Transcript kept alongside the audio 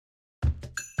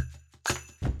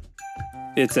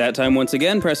It's that time once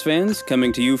again, press fans,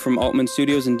 coming to you from Altman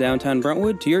Studios in downtown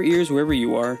Brentwood to your ears wherever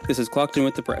you are. This is Clocked In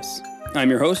with the Press. I'm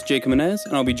your host, Jake Menez,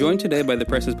 and I'll be joined today by the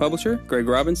Press's publisher, Greg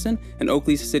Robinson, and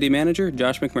Oakley's city manager,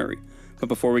 Josh McMurray. But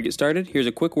before we get started, here's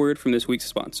a quick word from this week's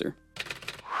sponsor.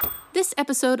 This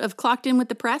episode of Clocked In with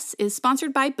the Press is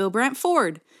sponsored by Bill Brandt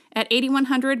Ford at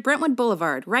 8100 Brentwood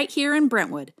Boulevard, right here in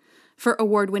Brentwood. For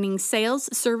award-winning sales,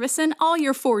 service, and all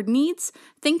your Ford needs,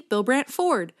 think Bill Brandt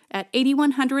Ford at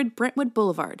 8100 Brentwood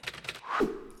Boulevard.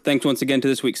 Thanks once again to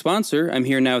this week's sponsor. I'm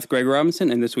here now with Greg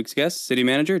Robinson and this week's guest, city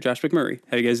manager Josh McMurray.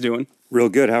 How you guys doing? Real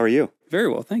good. How are you? Very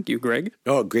well, thank you, Greg.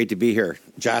 Oh, great to be here.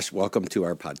 Josh, welcome to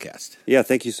our podcast. Yeah,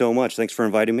 thank you so much. Thanks for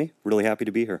inviting me. Really happy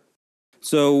to be here.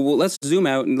 So let's zoom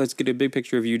out and let's get a big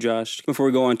picture of you, Josh, before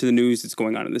we go on to the news that's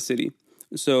going on in the city.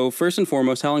 So first and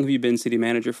foremost, how long have you been city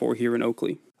manager for here in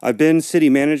Oakley? I've been city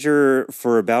manager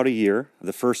for about a year.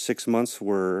 The first 6 months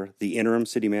were the interim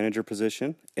city manager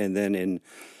position. And then in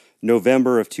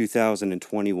November of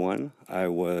 2021, I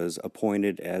was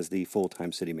appointed as the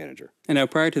full-time city manager. And now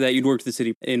prior to that, you'd worked for the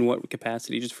city in what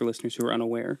capacity, just for listeners who are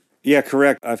unaware? Yeah,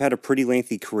 correct. I've had a pretty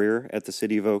lengthy career at the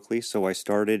city of Oakley. So I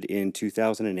started in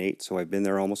 2008, so I've been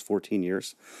there almost 14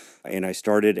 years. And I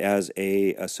started as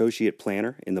an associate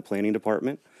planner in the planning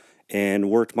department and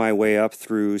worked my way up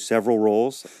through several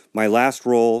roles. My last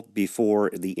role before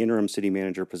the interim city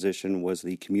manager position was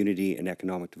the community and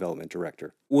economic development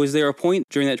director. Was there a point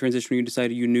during that transition where you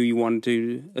decided you knew you wanted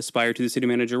to aspire to the city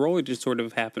manager role, or it just sort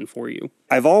of happened for you?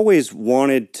 I've always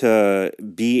wanted to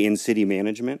be in city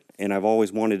management, and I've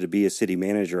always wanted to be a city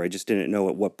manager. I just didn't know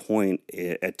at what point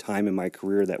at time in my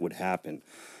career that would happen.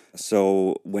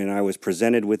 So when I was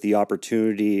presented with the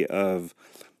opportunity of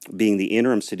being the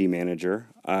interim city manager,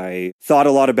 I thought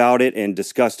a lot about it and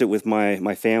discussed it with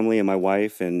my family and my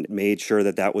wife and made sure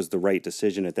that that was the right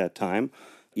decision at that time.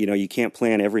 You know, you can't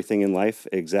plan everything in life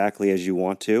exactly as you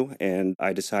want to, and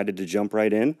I decided to jump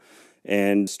right in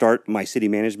and start my city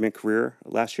management career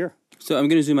last year. So I'm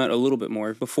going to zoom out a little bit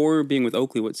more. Before being with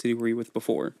Oakley, what city were you with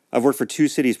before? I've worked for two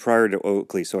cities prior to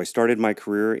Oakley. So I started my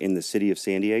career in the city of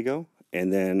San Diego,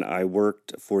 and then I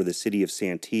worked for the city of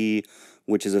Santee,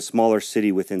 which is a smaller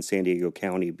city within San Diego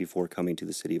County, before coming to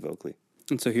the city of Oakley.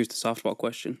 And so here's the softball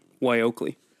question. Why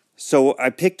Oakley? So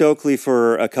I picked Oakley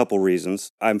for a couple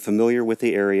reasons. I'm familiar with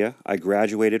the area. I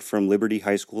graduated from Liberty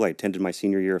High School. I attended my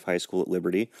senior year of high school at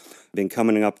Liberty. Been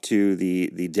coming up to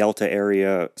the Delta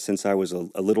area since I was a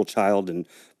little child and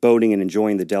boating and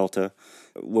enjoying the Delta.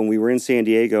 When we were in San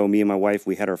Diego, me and my wife,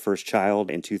 we had our first child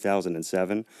in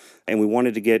 2007, and we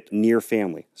wanted to get near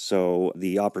family. So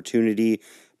the opportunity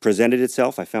presented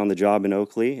itself. I found the job in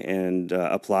Oakley and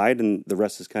applied, and the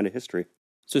rest is kind of history.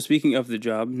 So speaking of the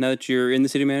job, now that you're in the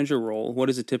city manager role, what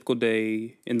does a typical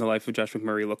day in the life of Josh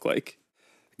McMurray look like?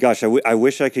 Gosh, I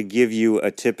wish I could give you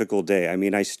a typical day. I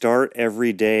mean, I start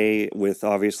every day with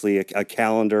obviously a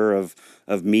calendar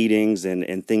of meetings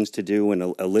and things to do and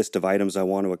a list of items I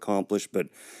want to accomplish, but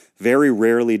very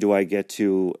rarely do I get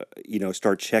to,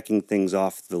 start checking things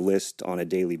off the list on a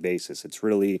daily basis. It's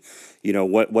really,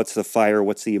 what's the fire,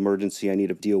 what's the emergency I need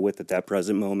to deal with at that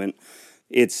present moment.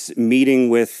 It's meeting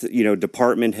with,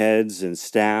 department heads and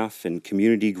staff and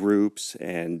community groups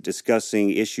and discussing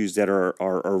issues that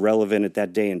are relevant at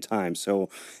that day and time. So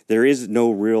there is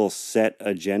no real set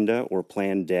agenda or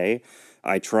planned day.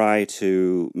 I try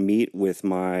to meet with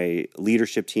my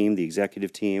leadership team, the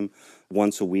executive team,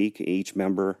 once a week, each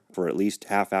member for at least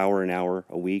half hour, an hour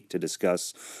a week to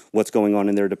discuss what's going on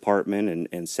in their department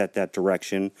and set that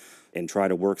direction and try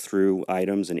to work through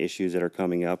items and issues that are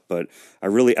coming up. But I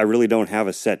really don't have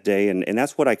a set day. And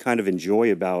that's what I kind of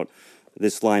enjoy about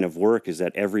this line of work is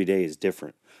that every day is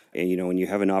different. And, when you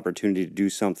have an opportunity to do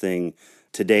something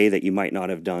today that you might not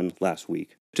have done last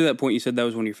week. To that point, you said that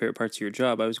was one of your favorite parts of your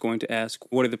job. I was going to ask,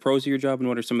 what are the pros of your job and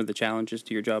what are some of the challenges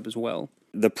to your job as well?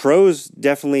 The pros,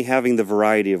 definitely having the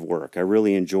variety of work. I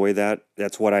really enjoy that.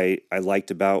 That's what I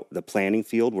liked about the planning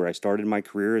field where I started my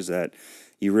career is that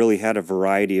you really had a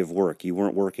variety of work. You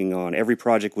weren't working on, every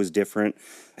project was different,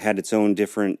 had its own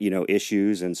different,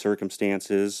 issues and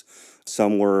circumstances.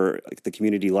 Some were, the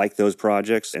community liked those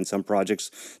projects, and some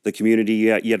projects, the community,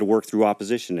 you had to work through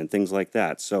opposition and things like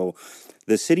that. So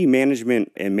the city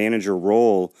management and manager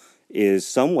role is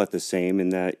somewhat the same in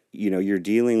that, you're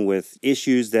dealing with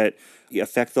issues that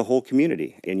affect the whole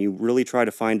community, and you really try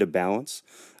to find a balance.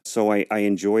 So I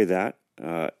enjoy that.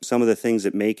 Some of the things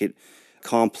that make it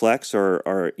complex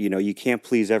are you can't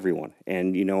please everyone.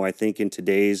 And, I think in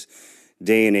today's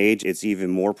day and age, it's even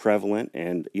more prevalent.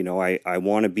 And, I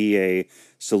want to be a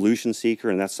solution seeker,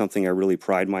 and that's something I really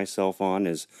pride myself on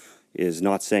is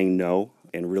not saying no.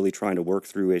 and really trying to work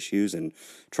through issues and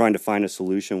trying to find a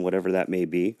solution, whatever that may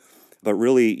be. But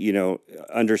really,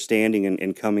 understanding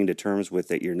and coming to terms with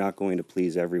that you're not going to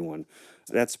please everyone.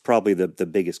 That's probably the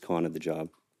biggest con of the job.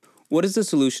 What is the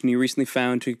solution you recently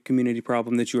found to a community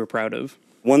problem that you are proud of?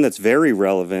 One that's very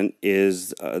relevant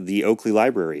is the Oakley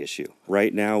Library issue.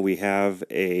 Right now we have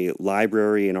a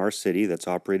library in our city that's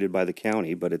operated by the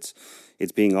county, but it's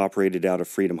being operated out of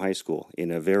Freedom High School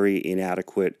in a very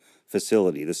inadequate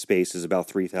facility. The space is about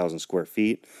 3,000 square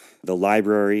feet. The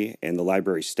library and the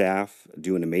library staff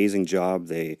do an amazing job.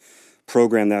 They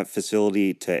program that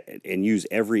facility and use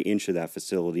every inch of that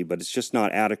facility, but it's just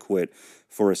not adequate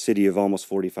for a city of almost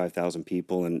 45,000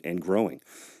 people and growing.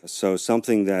 So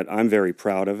something that I'm very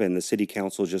proud of, and the city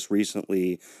council just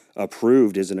recently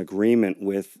approved, is an agreement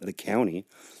with the county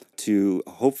to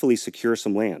hopefully secure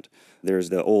some land. There's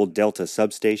the old Delta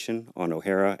substation on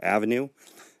O'Hara Avenue.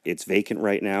 It's vacant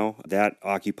right now. That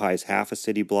occupies half a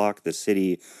city block. The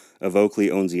city of Oakley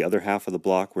owns the other half of the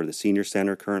block where the senior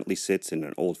center currently sits in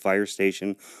an old fire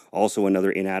station, also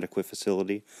another inadequate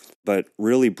facility. But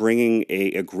really bringing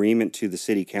an agreement to the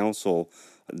city council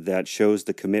that shows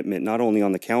the commitment not only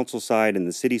on the council side and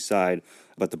the city side,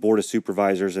 but the Board of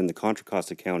Supervisors and the Contra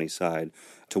Costa County side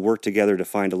to work together to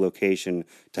find a location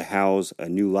to house a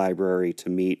new library to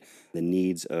meet the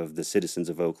needs of the citizens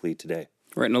of Oakley today.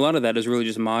 Right, and a lot of that is really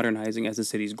just modernizing as the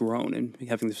city's grown and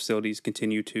having the facilities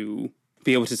continue to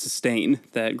be able to sustain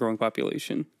that growing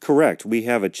population. Correct. We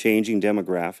have a changing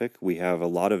demographic. We have a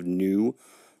lot of new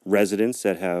residents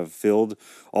that have filled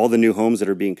all the new homes that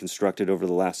are being constructed over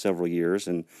the last several years,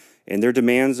 and their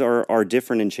demands are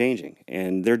different and changing.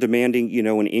 And they're demanding,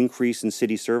 an increase in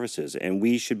city services, and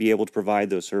we should be able to provide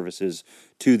those services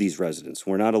to these residents.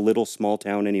 We're not a little small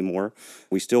town anymore.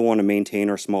 We still want to maintain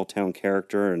our small town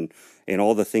character and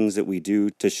all the things that we do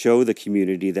to show the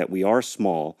community that we are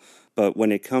small. But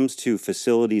when it comes to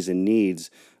facilities and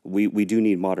needs, we do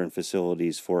need modern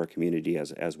facilities for our community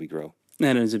as we grow.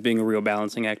 And ends up being a real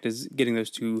balancing act is getting those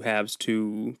two halves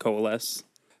to coalesce.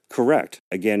 Correct.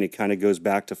 Again, it kind of goes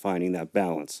back to finding that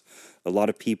balance. A lot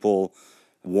of people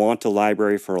want a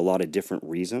library for a lot of different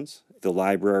reasons. The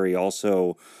library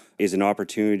also is an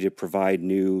opportunity to provide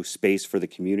new space for the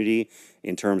community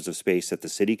in terms of space that the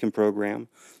city can program.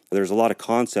 There's a lot of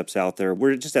concepts out there.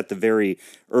 We're just at the very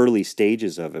early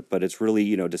stages of it, but it's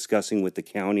really, discussing with the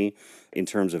county in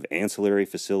terms of ancillary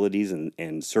facilities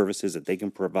and services that they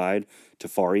can provide to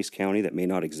Far East County that may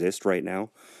not exist right now.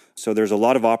 So there's a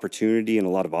lot of opportunity and a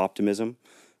lot of optimism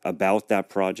about that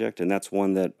project, and that's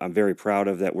one that I'm very proud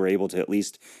of, that we're able to at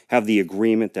least have the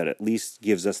agreement that at least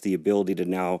gives us the ability to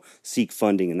now seek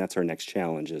funding, and that's our next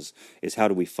challenge is how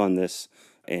do we fund this,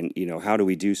 and how do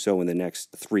we do so in the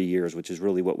next 3 years, which is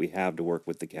really what we have to work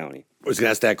with the county. I was going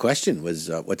to ask that question,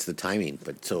 was what's the timing?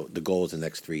 But so the goal is the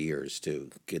next 3 years to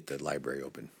get the library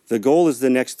open. The goal is the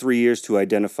next 3 years to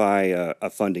identify a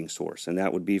funding source, and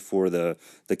that would be for the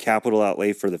capital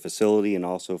outlay for the facility and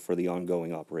also for the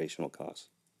ongoing operational costs.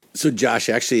 So, Josh,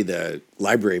 actually, the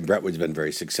library in Brentwood's been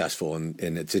very successful, and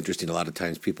it's interesting. A lot of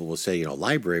times people will say,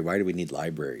 library, why do we need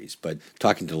libraries? But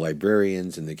talking to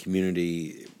librarians in the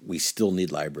community, we still need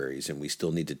libraries, and we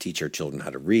still need to teach our children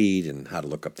how to read and how to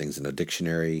look up things in a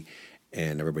dictionary.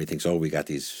 And everybody thinks, we got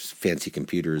these fancy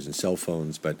computers and cell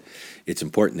phones, but it's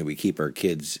important that we keep our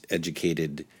kids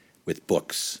educated with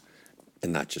books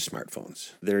and not just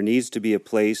smartphones. There needs to be a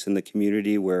place in the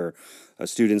community where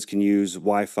students can use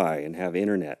Wi-Fi and have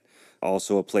internet.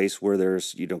 Also a place where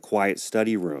there's, quiet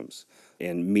study rooms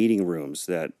and meeting rooms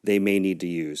that they may need to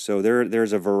use. So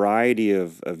there's a variety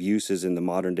of uses in the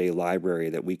modern day library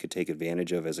that we could take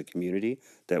advantage of as a community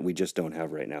that we just don't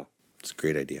have right now. It's a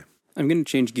great idea. I'm going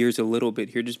to change gears a little bit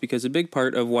here just because a big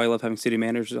part of why I love having city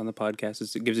managers on the podcast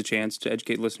is it gives a chance to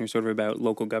educate listeners sort of about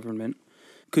local government.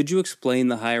 Could you explain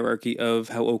the hierarchy of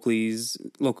how Oakley's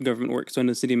local government works? So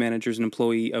the city manager is an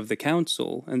employee of the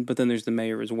council, but then there's the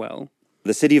mayor as well.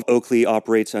 The city of Oakley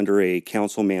operates under a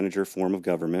council manager form of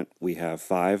government. We have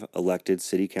 5 elected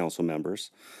city council members.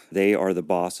 They are the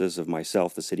bosses of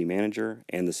myself, the city manager,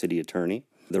 and the city attorney.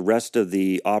 The rest of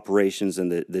the operations and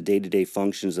the day-to-day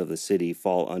functions of the city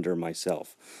fall under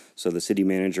myself. So the city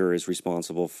manager is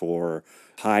responsible for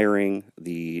hiring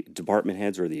the department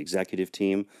heads or the executive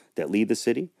team that lead the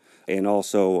city, and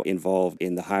also involved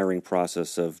in the hiring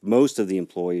process of most of the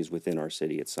employees within our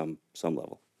city at some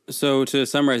level. So to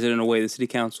summarize it in a way, the city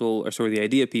council are sort of the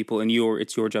idea people, and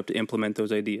it's your job to implement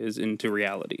those ideas into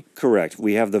reality. Correct.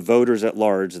 We have the voters at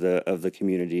large of the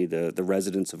community, the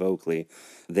residents of Oakley.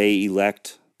 They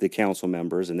elect the council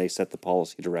members, and they set the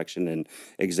policy direction. And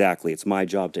exactly, it's my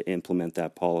job to implement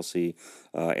that policy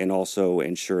and also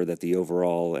ensure that the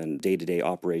overall and day-to-day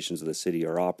operations of the city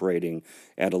are operating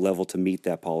at a level to meet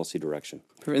that policy direction.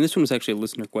 And this one was actually a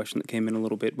listener question that came in a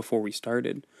little bit before we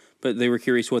started, but they were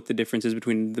curious what the difference is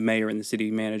between the mayor and the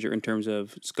city manager in terms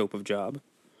of scope of job.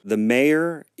 The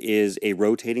mayor is a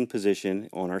rotating position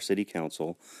on our city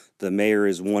council. The mayor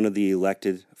is one of the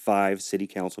elected 5 city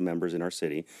council members in our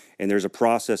city, and there's a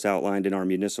process outlined in our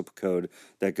municipal code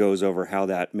that goes over how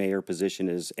that mayor position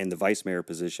is and the vice mayor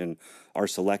position are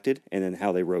selected and then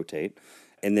how they rotate.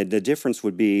 And then the difference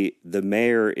would be the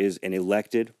mayor is an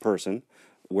elected person,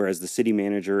 whereas the city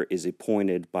manager is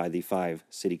appointed by the 5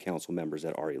 city council members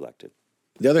that are elected.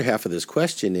 The other half of this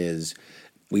question is,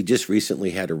 we just recently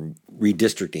had a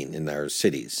redistricting in our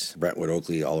cities, Brentwood,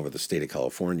 Oakley, all over the state of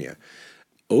California.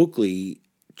 Oakley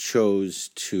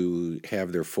chose to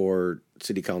have their 4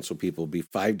 city council people be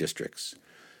 5 districts.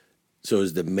 So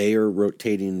is the mayor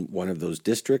rotating one of those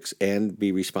districts and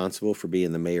be responsible for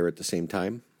being the mayor at the same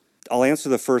time? I'll answer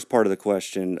the first part of the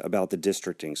question about the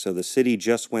districting. So the city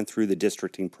just went through the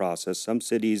districting process. Some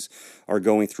cities are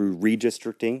going through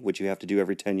redistricting, which you have to do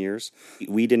every 10 years.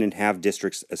 We didn't have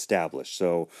districts established.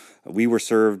 So we were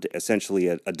served essentially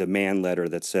a demand letter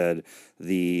that said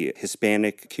the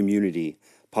Hispanic community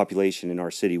population in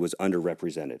our city was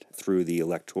underrepresented through the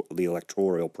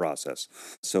electoral process.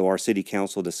 So our city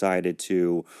council decided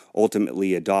to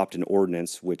ultimately adopt an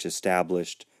ordinance which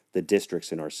established the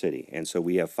districts in our city. And so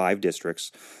we have 5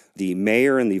 districts. The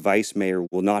mayor and the vice mayor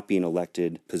will not be an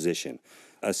elected position.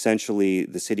 Essentially,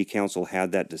 the city council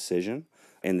had that decision,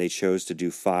 and they chose to do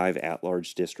 5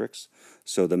 at-large districts.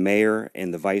 So the mayor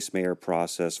and the vice mayor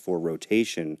process for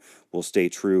rotation will stay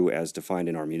true as defined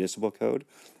in our municipal code,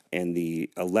 and the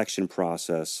election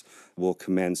process will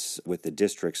commence with the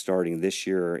districts starting this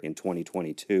year in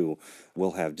 2022.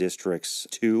 We'll have districts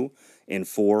 2 and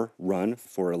 4 run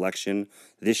for election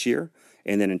this year,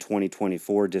 and then in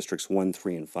 2024, districts 1,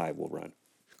 3, and 5 will run.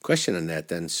 Question on that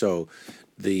then. So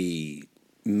the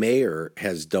mayor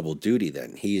has double duty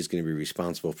then. He is going to be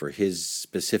responsible for his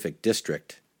specific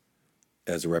district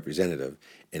as a representative,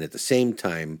 and at the same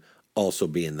time also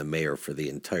being the mayor for the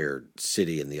entire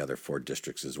city and the other 4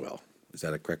 districts as well. Is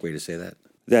that a correct way to say that?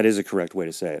 That is a correct way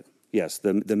to say it. Yes,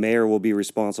 the mayor will be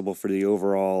responsible for the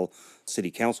overall city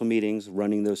council meetings,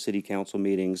 running those city council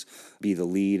meetings, be the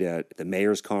lead at the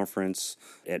mayor's conference,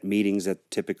 at meetings that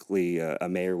typically a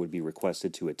mayor would be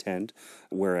requested to attend,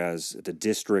 whereas the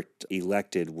district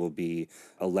elected will be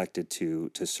elected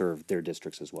to serve their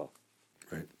districts as well.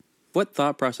 Right. What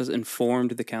thought process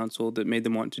informed the council that made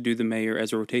them want to do the mayor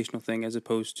as a rotational thing as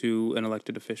opposed to an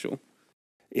elected official?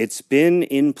 It's been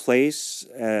in place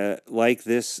like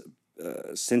this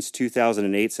since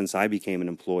 2008, since I became an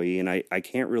employee, and I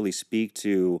can't really speak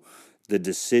to the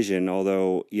decision,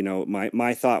 although,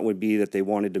 my thought would be that they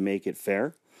wanted to make it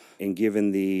fair, and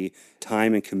given the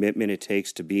time and commitment it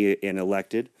takes to be an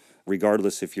elected,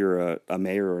 regardless if you're a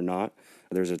mayor or not,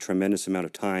 there's a tremendous amount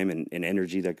of time and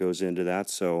energy that goes into that,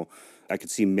 so I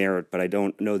could see merit, but I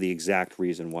don't know the exact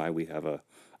reason why we have a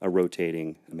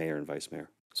rotating mayor and vice mayor.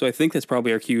 So I think that's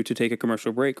probably our cue to take a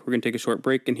commercial break. We're going to take a short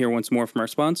break and hear once more from our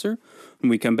sponsor. When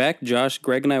we come back, Josh,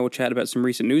 Greg, and I will chat about some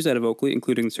recent news out of Oakley,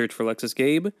 including the search for Alexis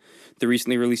Gabe, the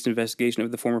recently released investigation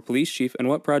of the former police chief, and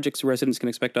what projects residents can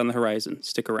expect on the horizon.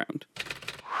 Stick around.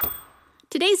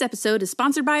 Today's episode is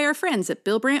sponsored by our friends at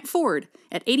Bill Brandt Ford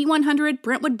at 8100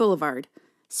 Brentwood Boulevard.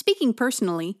 Speaking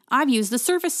personally, I've used the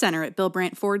service center at Bill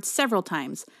Brandt Ford several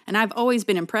times, and I've always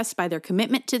been impressed by their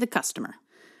commitment to the customer.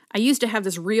 I used to have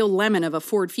this real lemon of a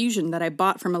Ford Fusion that I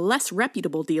bought from a less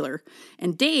reputable dealer,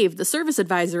 and Dave, the service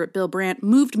advisor at Bill Brandt,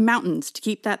 moved mountains to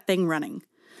keep that thing running.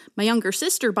 My younger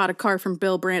sister bought a car from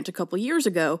Bill Brandt a couple years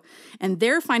ago, and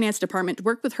their finance department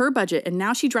worked with her budget, and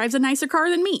now she drives a nicer car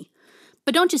than me.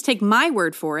 But don't just take my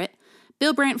word for it.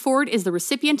 Bill Brandt Ford is the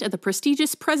recipient of the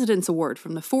prestigious President's Award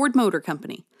from the Ford Motor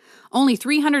Company. Only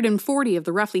 340 of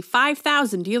the roughly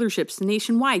 5,000 dealerships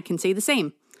nationwide can say the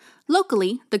same.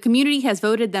 Locally, the community has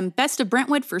voted them Best of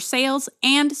Brentwood for sales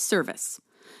and service.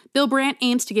 Bill Brandt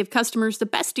aims to give customers the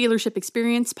best dealership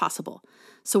experience possible.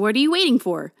 So what are you waiting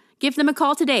for? Give them a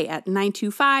call today at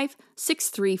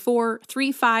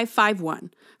 925-634-3551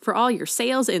 for all your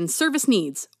sales and service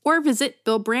needs, or visit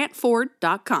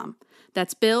BillBrandtFord.com.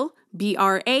 That's Bill,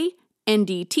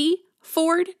 B-R-A-N-D-T,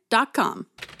 Ford.com.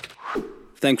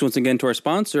 Thanks once again to our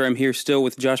sponsor. I'm here still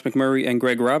with Josh McMurray and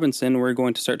Greg Robinson. We're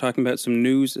going to start talking about some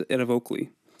news out of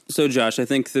Oakley. So, Josh, I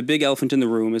think the big elephant in the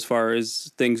room as far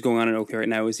as things going on in Oakley right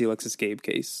now is the Alexis Gabe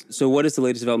case. So what is the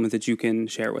latest development that you can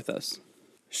share with us?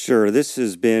 Sure. This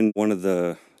has been one of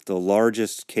the the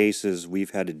largest cases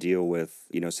we've had to deal with,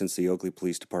 since the Oakley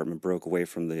Police Department broke away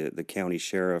from the county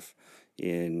sheriff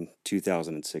in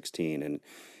 2016. And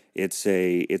it's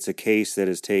a case that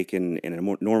has taken an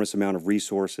enormous amount of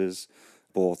resources,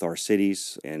 both our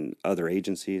cities and other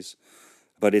agencies,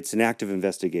 but it's an active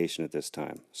investigation at this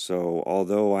time. So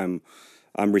although I'm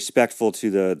respectful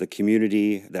to the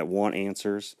community that want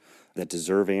answers, that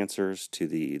deserve answers, to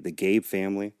the Gabe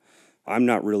family, I'm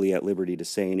not really at liberty to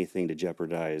say anything to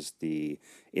jeopardize the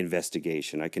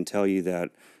investigation. I can tell you that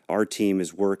our team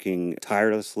is working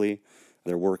tirelessly.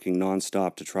 They're working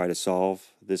nonstop to try to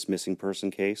solve this missing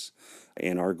person case,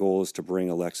 and our goal is to bring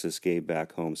Alexis Gabe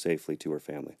back home safely to her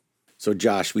family. So,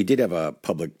 Josh, we did have a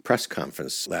public press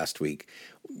conference last week.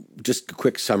 Just a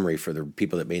quick summary for the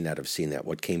people that may not have seen that.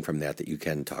 What came from that you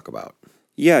can talk about?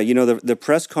 Yeah, the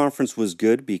press conference was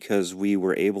good because we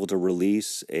were able to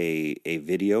release a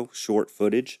video, short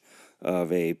footage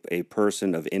of a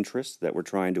person of interest that we're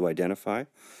trying to identify.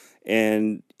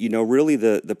 And, really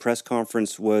the press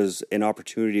conference was an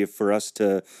opportunity for us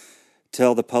to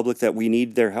tell the public that we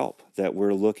need their help, that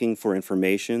we're looking for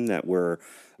information, that we're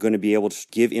going to be able to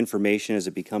give information as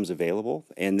it becomes available.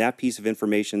 And that piece of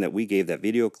information that we gave, that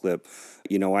video clip,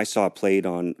 I saw it played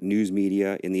on news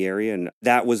media in the area. And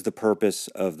that was the purpose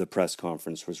of the press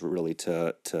conference, was really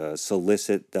to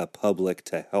solicit the public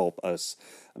to help us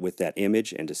with that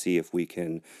image and to see if we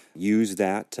can use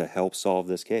that to help solve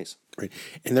this case. Right.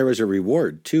 And there was a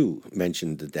reward, too,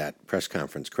 mentioned at that press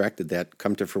conference, correct? Did that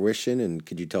come to fruition? And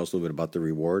could you tell us a little bit about the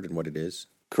reward and what it is?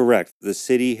 Correct. The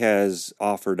city has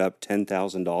offered up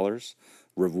 $10,000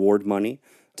 reward money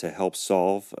to help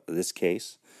solve this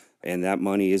case, and that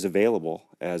money is available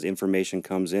as information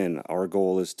comes in. Our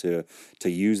goal is to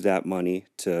use that money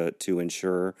to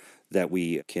ensure that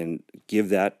we can give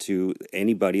that to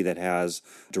anybody that has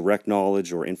direct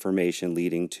knowledge or information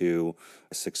leading to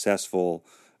a successful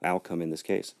outcome in this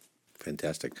case.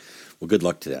 Fantastic. Well, good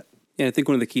luck to that. Yeah, I think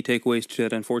one of the key takeaways to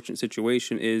that unfortunate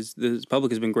situation is the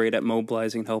public has been great at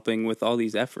mobilizing and helping with all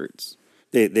these efforts.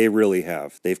 They really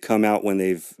have. They've come out when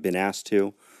they've been asked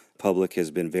to. Public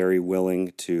has been very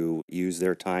willing to use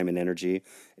their time and energy,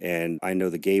 and I know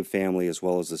the Gabe family as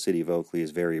well as the city of Oakley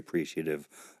is very appreciative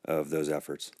of those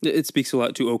efforts. It speaks a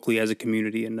lot to Oakley as a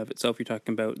community in and of itself. You're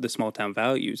talking about the small town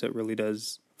values that really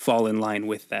does fall in line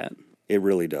with that. It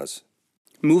really does.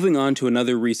 Moving on to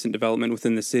another recent development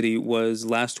within the city was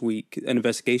last week, an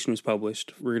investigation was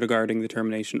published regarding the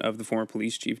termination of the former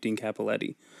police chief, Dean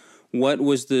Capoletti. What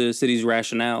was the city's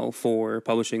rationale for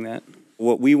publishing that?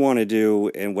 What we want to do,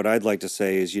 and what I'd like to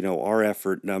say is, our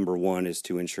effort, number one, is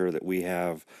to ensure that we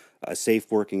have a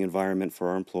safe working environment for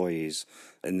our employees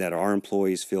and that our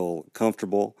employees feel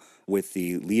comfortable with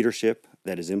the leadership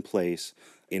that is in place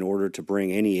in order to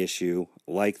bring any issue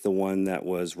like the one that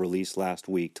was released last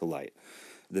week to light.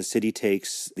 The city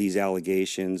takes these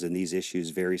allegations and these issues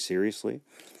very seriously,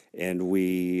 and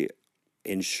we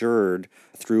ensured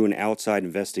through an outside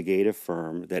investigative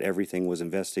firm that everything was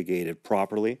investigated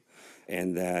properly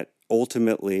and that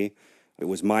ultimately it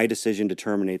was my decision to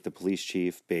terminate the police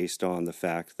chief based on the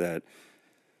fact that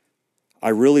I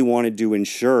really wanted to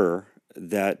ensure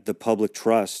that the public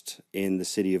trust in the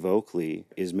city of Oakley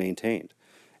is maintained.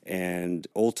 And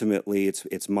ultimately,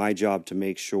 it's my job to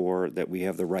make sure that we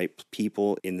have the right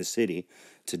people in the city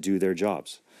to do their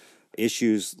jobs.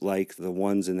 Issues like the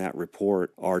ones in that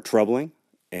report are troubling,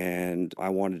 and I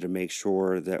wanted to make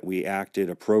sure that we acted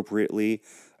appropriately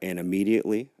and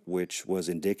immediately, which was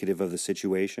indicative of the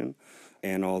situation.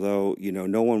 And although,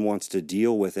 no one wants to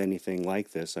deal with anything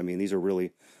like this, I mean, these are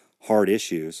really hard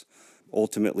issues.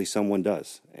 Ultimately, someone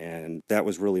does, and that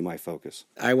was really my focus.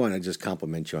 I want to just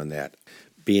compliment you on that.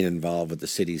 Being involved with the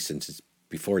city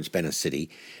before it's been a city,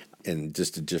 and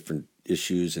just the different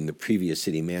issues and the previous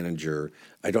city manager,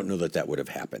 I don't know that would have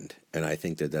happened. And I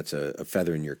think that that's a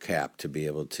feather in your cap to be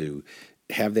able to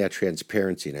have that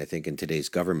transparency. And I think in today's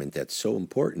government, that's so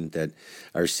important that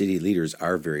our city leaders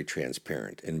are very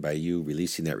transparent. And by you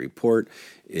releasing that report,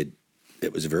 it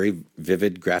was a very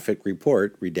vivid, graphic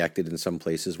report, redacted in some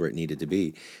places where it needed to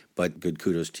be. But good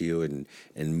kudos to you, and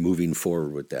moving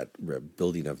forward with that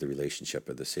building of the relationship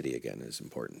of the city again is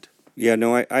important. Yeah,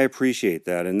 no, I appreciate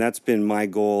that. And that's been my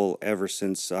goal ever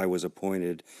since I was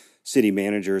appointed city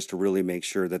manager, is to really make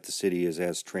sure that the city is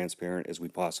as transparent as we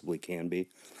possibly can be.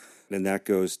 And that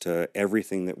goes to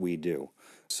everything that we do.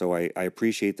 So I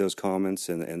appreciate those comments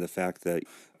and the fact that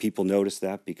people notice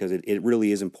that, because it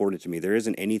really is important to me. There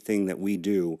isn't anything that we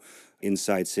do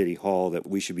inside City Hall that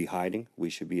we should be hiding.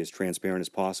 We should be as transparent as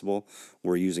possible.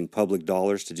 We're using public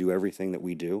dollars to do everything that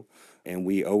we do, and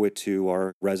we owe it to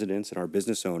our residents and our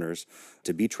business owners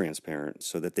to be transparent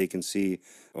so that they can see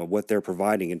what they're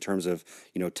providing in terms of,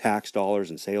 tax dollars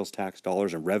and sales tax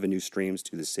dollars and revenue streams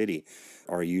to the city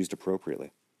are used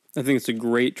appropriately. I think it's a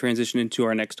great transition into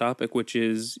our next topic, which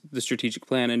is the strategic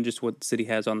plan and just what the city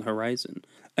has on the horizon.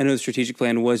 I know the strategic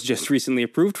plan was just recently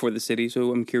approved for the city,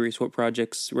 so I'm curious what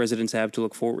projects residents have to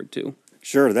look forward to.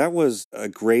 Sure, that was a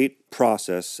great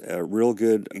process, a real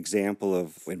good example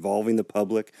of involving the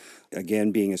public,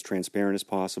 again, being as transparent as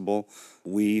possible.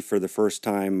 We, for the first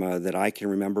time that I can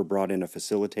remember, brought in a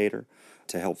facilitator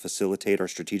to help facilitate our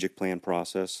strategic plan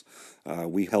process.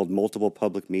 We held multiple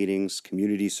public meetings,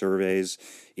 community surveys,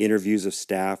 interviews of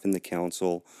staff in the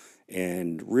council,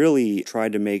 and really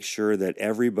tried to make sure that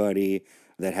everybody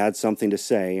that had something to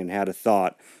say and had a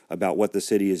thought about what the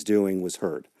city is doing was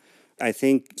heard. I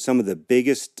think some of the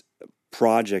biggest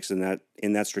projects in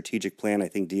that strategic plan, I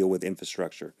think, deal with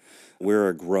infrastructure. We're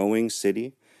a growing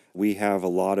city. We have a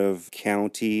lot of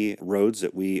county roads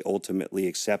that we ultimately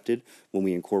accepted when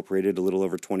we incorporated a little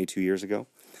over 22 years ago.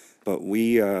 But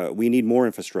we need more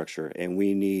infrastructure, and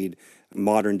we need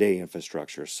modern-day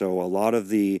infrastructure. So a lot of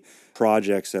the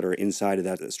projects that are inside of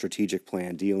that strategic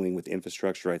plan dealing with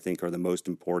infrastructure, I think, are the most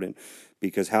important,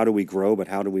 because how do we grow, but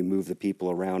how do we move the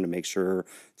people around to make sure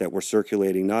that we're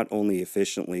circulating not only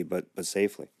efficiently, but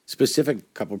safely?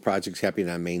 Specific couple of projects happening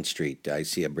on Main Street. I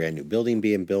see a brand new building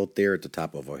being built there at the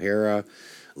top of O'Hara.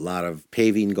 A lot of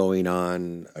paving going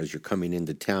on as you're coming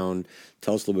into town.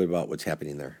 Tell us a little bit about what's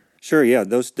happening there. Sure, yeah,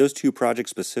 those two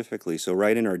projects specifically. So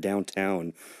right in our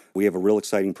downtown, we have a real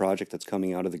exciting project that's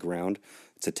coming out of the ground.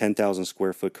 It's a 10,000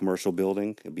 square foot commercial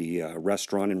building. It'll be a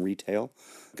restaurant and retail.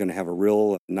 Going to have a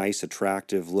real nice,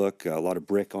 attractive look, a lot of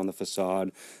brick on the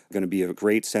facade. Going to be a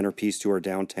great centerpiece to our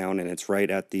downtown, and it's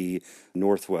right at the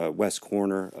northwest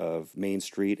corner of Main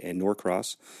Street and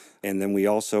Norcross. And then we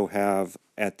also have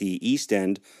at the east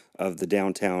end of the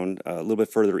downtown, a little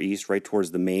bit further east, right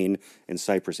towards the Main and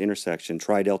Cypress intersection,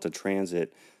 Tri-Delta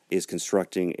Transit is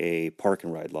constructing a park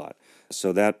and ride lot.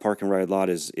 So that park and ride lot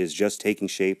is just taking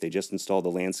shape. They just installed the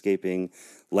landscaping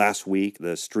last week.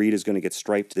 The street is going to get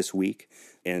striped this week.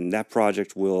 And that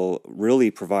project will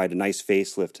really provide a nice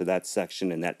facelift to that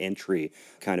section and that entry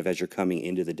kind of as you're coming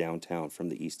into the downtown from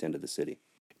the east end of the city.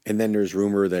 And then there's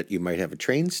rumor that you might have a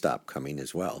train stop coming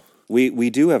as well. We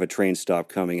do have a train stop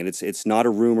coming, and it's not a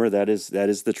rumor. That is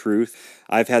the truth.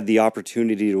 I've had the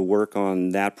opportunity to work on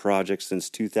that project since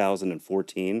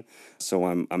 2014, so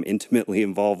I'm intimately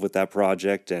involved with that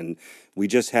project. And we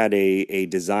just had a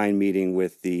design meeting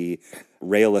with the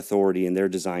Rail Authority and their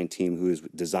design team, who is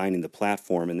designing the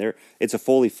platform. And it's a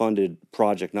fully funded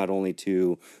project, not only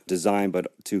to design but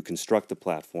to construct the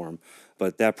platform.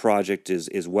 But that project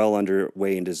is well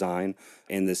underway in design,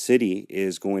 and the city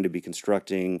is going to be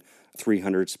constructing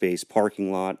 300-space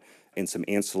parking lot and some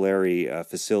ancillary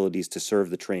facilities to serve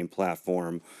the train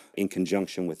platform in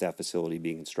conjunction with that facility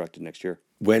being constructed next year.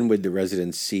 When would the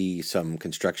residents see some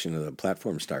construction of the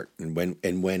platform start, and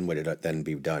when would it then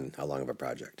be done? How long of a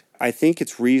project? I think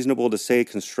it's reasonable to say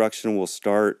construction will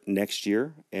start next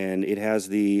year, and it has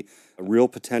the real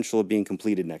potential of being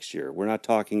completed next year. We're not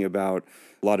talking about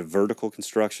a lot of vertical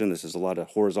construction. This is a lot of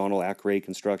horizontal at-grade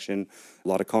construction, a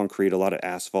lot of concrete, a lot of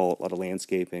asphalt, a lot of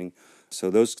landscaping.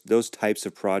 So those types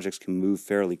of projects can move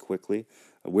fairly quickly.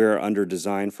 We're under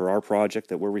design for our project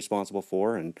that we're responsible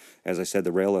for, and as I said,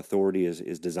 the Rail Authority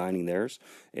is designing theirs,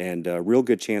 and a real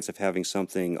good chance of having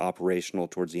something operational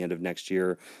towards the end of next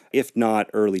year, if not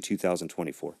early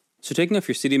 2024. So taking off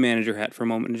your city manager hat for a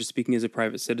moment and just speaking as a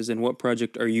private citizen, what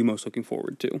project are you most looking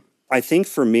forward to? I think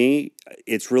for me,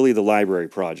 it's really the library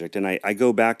project, and I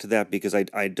go back to that because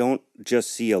I don't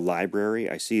just see a library.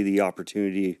 I see the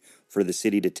opportunity for the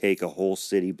city to take a whole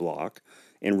city block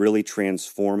and really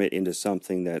transform it into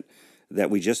something that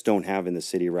we just don't have in the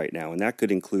city right now. And that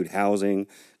could include housing,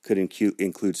 could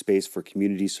include space for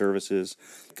community services,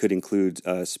 could include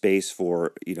space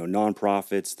for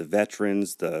nonprofits, the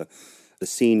veterans, the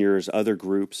seniors, other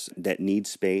groups that need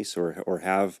space or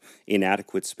have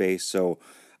inadequate space. So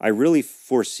I really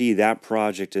foresee that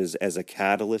project as a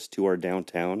catalyst to our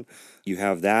downtown. You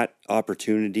have that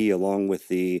opportunity along with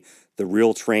the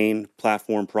Real Train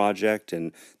platform project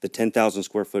and the 10,000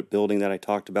 square foot building that I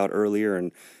talked about earlier.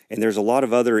 And there's a lot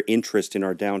of other interest in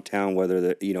our downtown,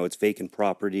 whether it's vacant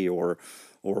property or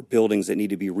buildings that need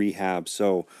to be rehabbed.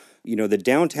 So The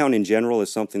downtown in general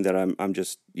is something that I'm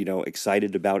just,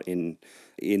 excited about in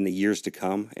the years to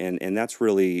come. And that's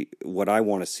really what I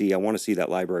want to see. I want to see that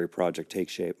library project take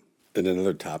shape. And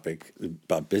another topic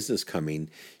about business coming,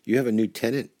 you have a new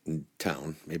tenant in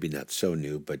town, maybe not so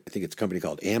new, but I think it's a company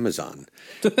called Amazon.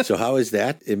 So how has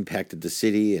that impacted the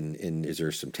city, and is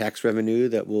there some tax revenue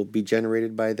that will be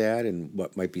generated by that, and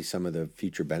what might be some of the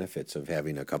future benefits of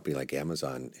having a company like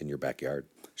Amazon in your backyard?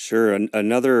 Sure.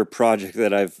 Another project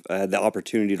that I've had the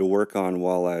opportunity to work on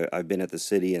while I've been at the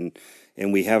city, and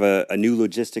we have a new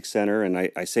logistics center, and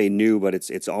I say new, but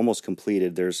it's almost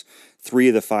completed. There's 3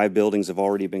 of the 5 buildings have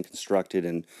already been constructed,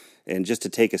 and just to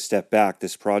take a step back,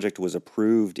 this project was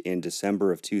approved in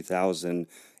December of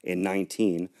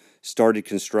 2019, started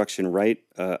construction right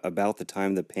about the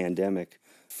time the pandemic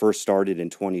first started in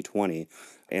 2020,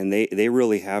 and they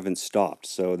really haven't stopped.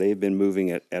 So they've been moving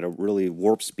at a really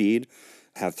warp speed,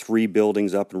 have 3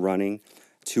 buildings up and running.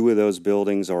 2 of those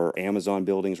buildings are Amazon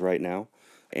buildings right now,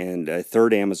 and a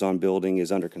 3rd Amazon building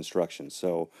is under construction.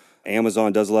 So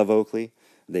Amazon does love Oakley.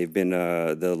 They've been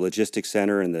the logistics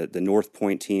center and the North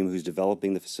Point team who's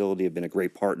developing the facility have been a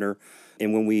great partner.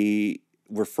 And when we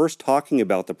were first talking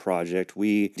about the project,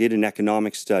 we did an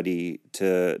economic study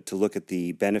to look at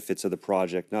the benefits of the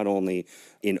project, not only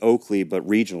in Oakley, but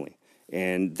regionally.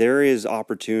 And there is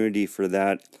opportunity for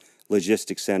that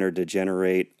logistics center to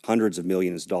generate hundreds of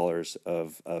millions of dollars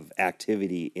of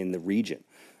activity in the region,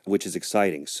 which is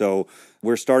exciting. So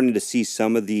we're starting to see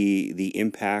some of the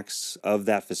impacts of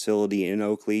that facility in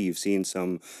Oakley. You've seen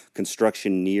some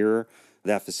construction near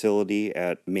that facility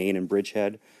at Main and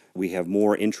Bridgehead. We have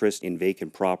more interest in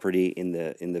vacant property in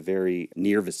the very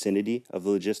near vicinity of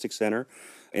the logistics center.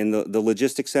 And the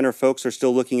logistics center folks are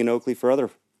still looking in Oakley for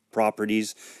other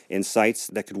properties and sites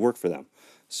that could work for them.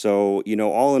 So,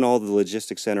 all in all, the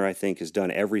logistics center, I think, has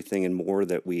done everything and more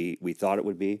that we thought it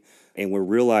would be. And we're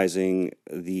realizing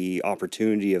the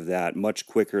opportunity of that much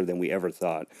quicker than we ever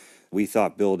thought. We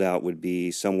thought build-out would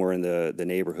be somewhere in the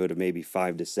neighborhood of maybe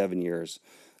 5 to 7 years.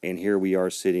 And here we are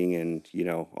sitting in,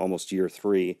 almost year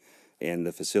 3, and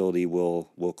the facility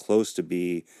will close to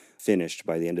be finished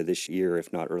by the end of this year,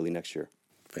 if not early next year.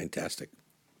 Fantastic.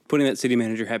 Putting that city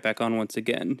manager hat back on once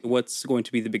again, what's going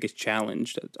to be the biggest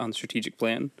challenge on the strategic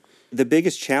plan? The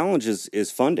biggest challenge is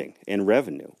funding and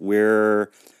revenue. We're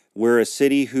a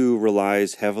city who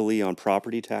relies heavily on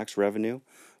property tax revenue.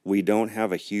 We don't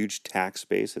have a huge tax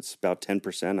base. It's about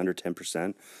 10%, under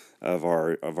 10% of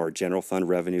our general fund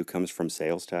revenue comes from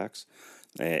sales tax,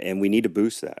 and we need to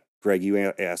boost that. Greg, you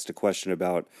asked a question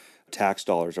about tax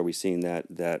dollars. Are we seeing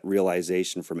that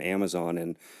realization from Amazon?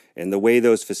 And the way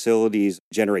those facilities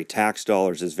generate tax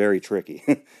dollars is very tricky.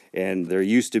 And there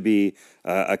used to be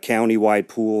a county-wide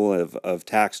pool of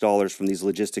tax dollars from these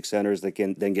logistics centers that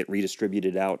can then get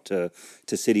redistributed out to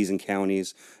cities and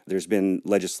counties. There's been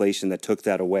legislation that took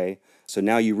that away. So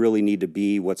now you really need to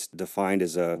be what's defined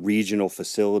as a regional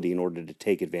facility in order to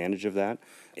take advantage of that.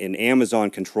 And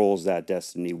Amazon controls that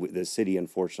destiny. The city,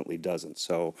 unfortunately, doesn't.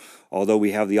 So although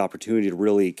we have the opportunity to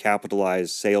really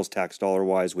capitalize sales tax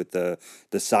dollar-wise with the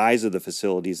size of the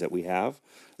facilities that we have,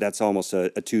 that's almost a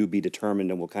to be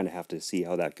determined, and we'll kind of have to see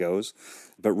how that goes.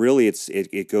 But really,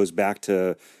 it goes back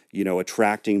to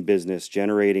attracting business,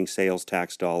 generating sales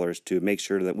tax dollars to make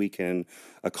sure that we can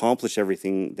accomplish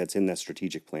everything that's in that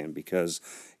strategic plan, because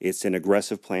it's an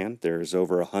aggressive plan. There's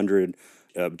over 100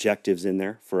 objectives in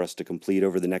there for us to complete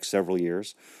over the next several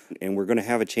years. And we're going to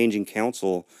have a changing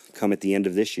council come at the end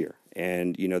of this year.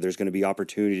 And, there's going to be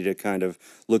opportunity to kind of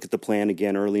look at the plan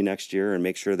again early next year and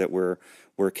make sure that we're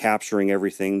capturing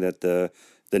everything that the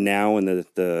now and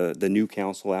the new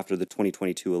council after the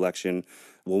 2022 election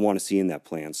will want to see in that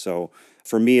plan. So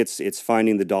for me, it's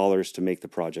finding the dollars to make the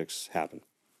projects happen.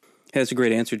 Hey, that's a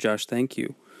great answer, Josh. Thank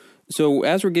you. So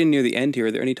as we're getting near the end here,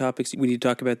 are there any topics we need to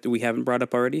talk about that we haven't brought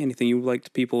up already? Anything you would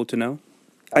like people to know?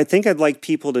 I think I'd like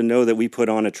people to know that we put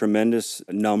on a tremendous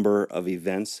number of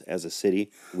events as a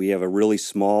city. We have a really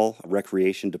small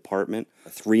recreation department,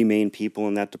 3 main people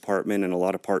in that department, and a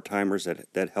lot of part-timers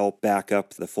that help back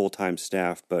up the full-time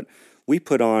staff. But we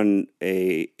put on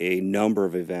a number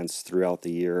of events throughout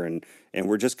the year, and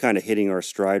we're just kind of hitting our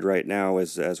stride right now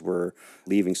as we're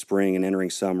leaving spring and entering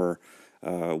summer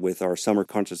with our summer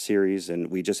concert series.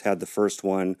 And we just had the first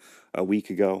one a week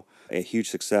ago, a huge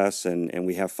success, and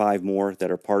we have 5 more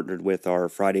that are partnered with our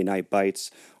Friday Night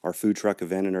Bites, our food truck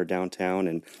event in our downtown,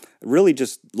 and really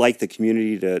just like the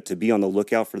community to be on the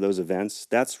lookout for those events.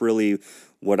 That's really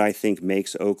what I think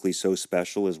makes Oakley so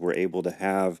special, is we're able to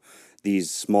have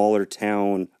these smaller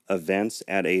town events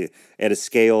at a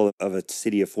scale of a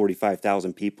city of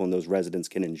 45,000 people, and those residents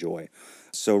can enjoy.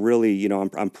 So really,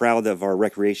 I'm proud of our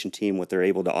recreation team, what they're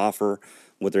able to offer,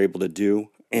 what they're able to do.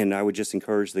 And I would just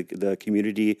encourage the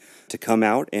community to come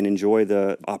out and enjoy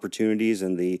the opportunities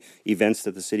and the events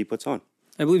that the city puts on.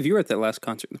 I believe you were at that last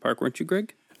concert in the park, weren't you,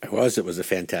 Greg? I was. It was a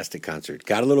fantastic concert.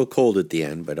 Got a little cold at the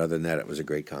end, but other than that, it was a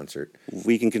great concert.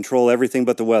 We can control everything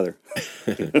but the weather.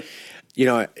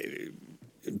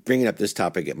 Bringing up this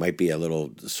topic, it might be a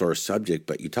little sore subject,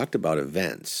 but you talked about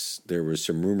events. There were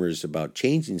some rumors about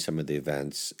changing some of the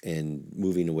events and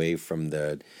moving away from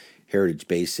the Heritage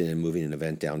Basin and moving an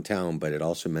event downtown, but it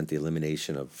also meant the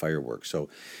elimination of fireworks. So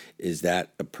is that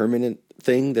a permanent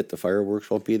thing that the fireworks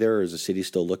won't be there, or is the city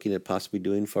still looking at possibly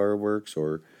doing fireworks,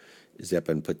 or has that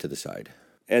been put to the side?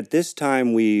 At this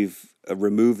time, we've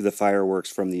removed the fireworks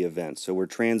from the event. So we're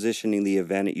transitioning the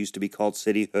event. It used to be called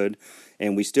Cityhood,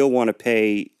 and we still want to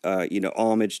pay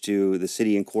homage to the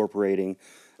city incorporating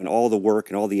and all the work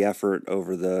and all the effort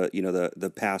over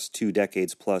the past 2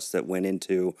 decades plus that went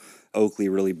into Oakley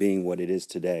really being what it is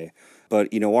today. But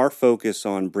our focus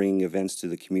on bringing events to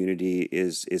the community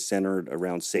is centered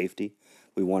around safety.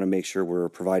 We want to make sure we're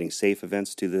providing safe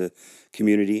events to the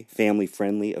community,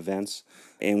 family-friendly events.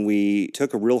 And we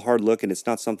took a real hard look, and it's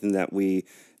not something that we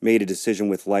made a decision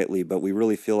with lightly, but we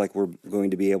really feel like we're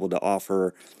going to be able to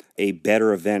offer a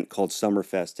better event called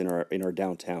Summerfest in our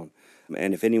downtown.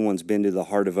 And if anyone's been to the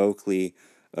Heart of Oakley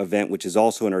event, which is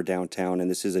also in our downtown,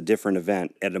 and this is a different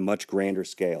event at a much grander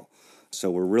scale. So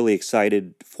we're really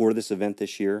excited for this event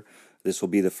this year. This will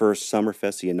be the first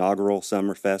Summerfest, the inaugural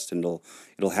Summerfest, and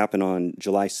it'll happen on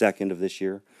July 2nd of this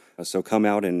year. So come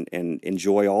out and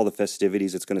enjoy all the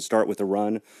festivities. It's going to start with a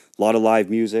run, a lot of live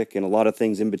music, and a lot of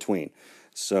things in between.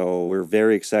 So we're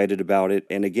very excited about it.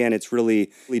 And again, it's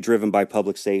really driven by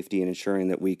public safety and ensuring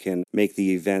that we can make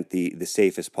the event the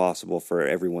safest possible for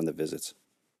everyone that visits.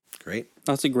 Great.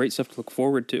 Lots of great stuff to look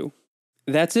forward to.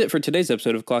 That's it for today's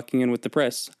episode of Clocking In with the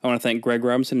Press. I want to thank Greg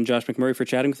Robinson and Josh McMurray for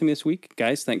chatting with me this week.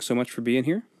 Guys, thanks so much for being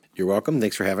here. You're welcome.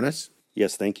 Thanks for having us.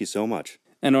 Yes, thank you so much.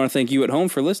 And I want to thank you at home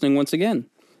for listening once again.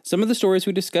 Some of the stories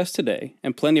we discussed today,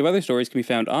 and plenty of other stories, can be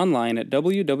found online at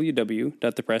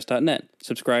www.thepress.net.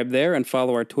 Subscribe there and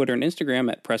follow our Twitter and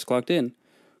Instagram at PressClockedIn.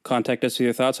 Contact us with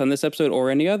your thoughts on this episode or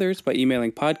any others by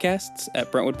emailing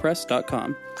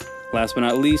podcasts@brentwoodpress.com. Last but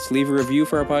not least, leave a review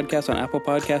for our podcast on Apple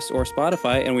Podcasts or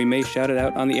Spotify, and we may shout it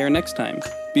out on the air next time.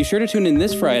 Be sure to tune in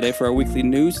this Friday for our weekly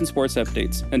news and sports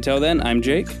updates. Until then, I'm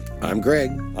Jake. I'm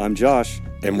Greg. I'm Josh.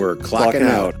 And we're clocking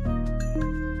out.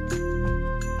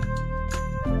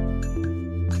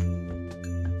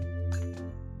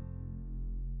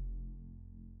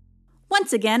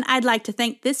 Once again, I'd like to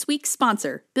thank this week's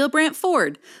sponsor, Bill Brandt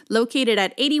Ford, located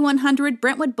at 8100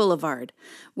 Brentwood Boulevard.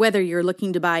 Whether you're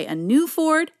looking to buy a new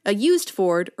Ford, a used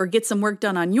Ford, or get some work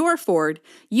done on your Ford,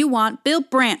 you want Bill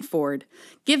Brandt Ford.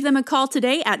 Give them a call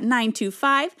today at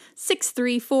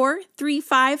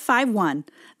 925-634-3551.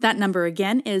 That number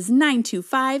again is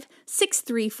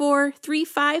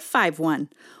 925-634-3551.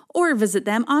 Or visit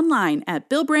them online at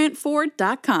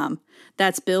BillBrandtFord.com.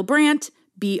 That's Bill Brandt,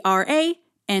 BRANDT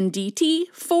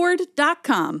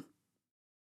Ford.com.